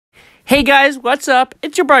Hey guys, what's up?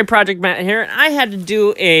 It's your boy Project Matt here, and I had to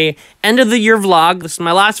do a end of the year vlog. This is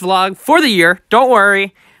my last vlog for the year. Don't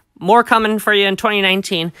worry, more coming for you in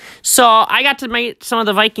 2019. So I got to meet some of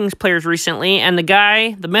the Vikings players recently, and the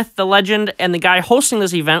guy, the myth, the legend, and the guy hosting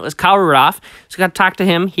this event was Kyle Rudolph. So I got to talk to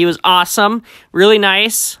him. He was awesome, really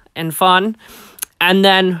nice and fun. And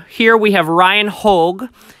then here we have Ryan Hogue.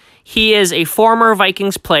 He is a former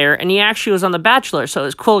Vikings player, and he actually was on The Bachelor, so it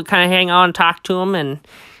was cool to kind of hang out and talk to him and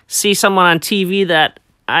see someone on TV that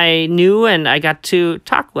I knew and I got to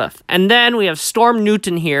talk with. And then we have Storm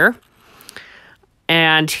Newton here,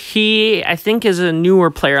 and he, I think, is a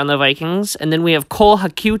newer player on the Vikings. And then we have Cole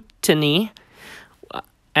Hakutini,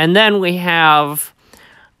 and then we have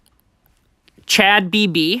Chad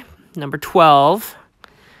Beebe, number 12.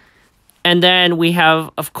 And then we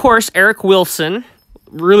have, of course, Eric Wilson,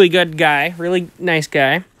 really good guy, really nice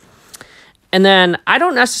guy. And then I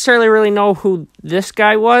don't necessarily really know who this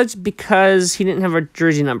guy was because he didn't have a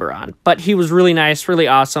jersey number on. But he was really nice, really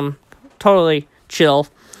awesome, totally chill.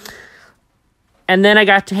 And then I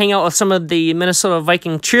got to hang out with some of the Minnesota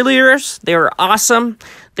Viking cheerleaders. They were awesome.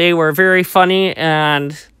 They were very funny.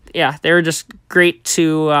 And yeah, they were just great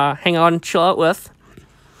to hang out and chill out with.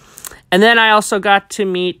 And then I also got to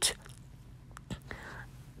meet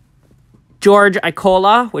George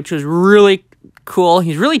Icola, which was really cool.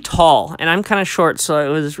 He's really tall, and I'm kind of short, so it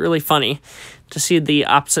was really funny to see the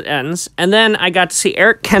opposite ends. And then I got to see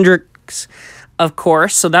Eric Kendricks, of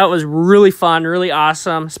course, so that was really fun, really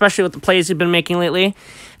awesome, especially with the plays he's been making lately.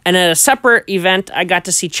 And at a separate event, I got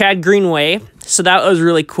to see Chad Greenway, so that was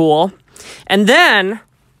really cool. And then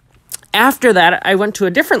after that, I went to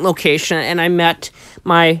a different location, and I met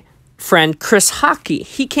my friend Chris Hockey.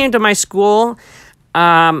 He came to my school.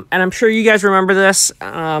 And I'm sure you guys remember this,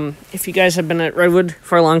 if you guys have been at Redwood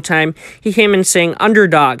for a long time. He came and sang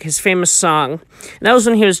Underdog, his famous song. And that was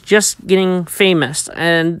when he was just getting famous,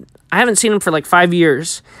 and I haven't seen him for like 5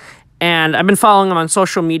 years. And I've been following him on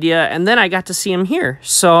social media, and then I got to see him here.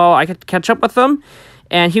 So I got to catch up with him,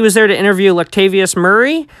 and he was there to interview Latavius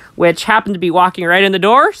Murray, which happened to be walking right in the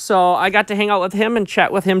door. So I got to hang out with him and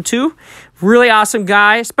chat with him too. Really awesome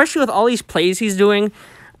guy, especially with all these plays he's doing.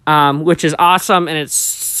 Which is awesome, and it's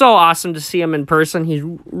so awesome to see him in person. He's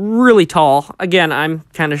really tall. Again, I'm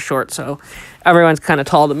kind of short, so everyone's kind of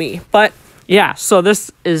tall to me. But yeah, so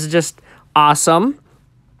this is just awesome.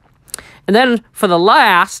 And then for the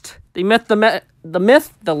last, the myth,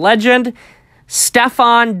 the legend,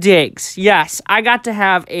 Stefan Diggs. Yes, I got to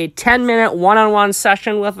have a 10-minute one-on-one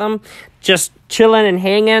session with him, just chilling and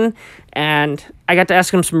hanging, and I got to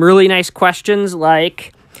ask him some really nice questions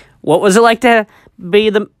like, what was it like to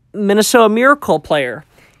be the Minnesota Miracle player?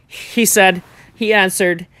 He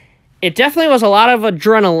answered, it definitely was a lot of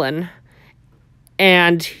adrenaline.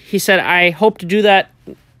 And he said, I hope to do that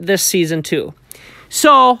this season too.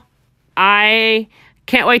 So I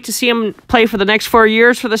can't wait to see him play for the next 4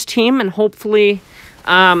 years for this team, and hopefully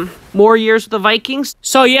more years with the Vikings.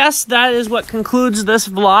 So yes, that is what concludes this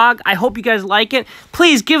vlog. I hope you guys like it.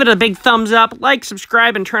 Please give it a big thumbs up, like,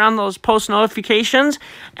 subscribe, and turn on those post notifications.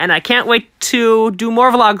 And I can't wait to do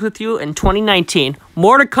more vlogs with you in 2019.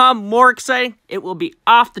 More to come, more exciting. It will be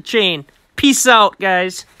off the chain. Peace out,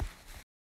 guys.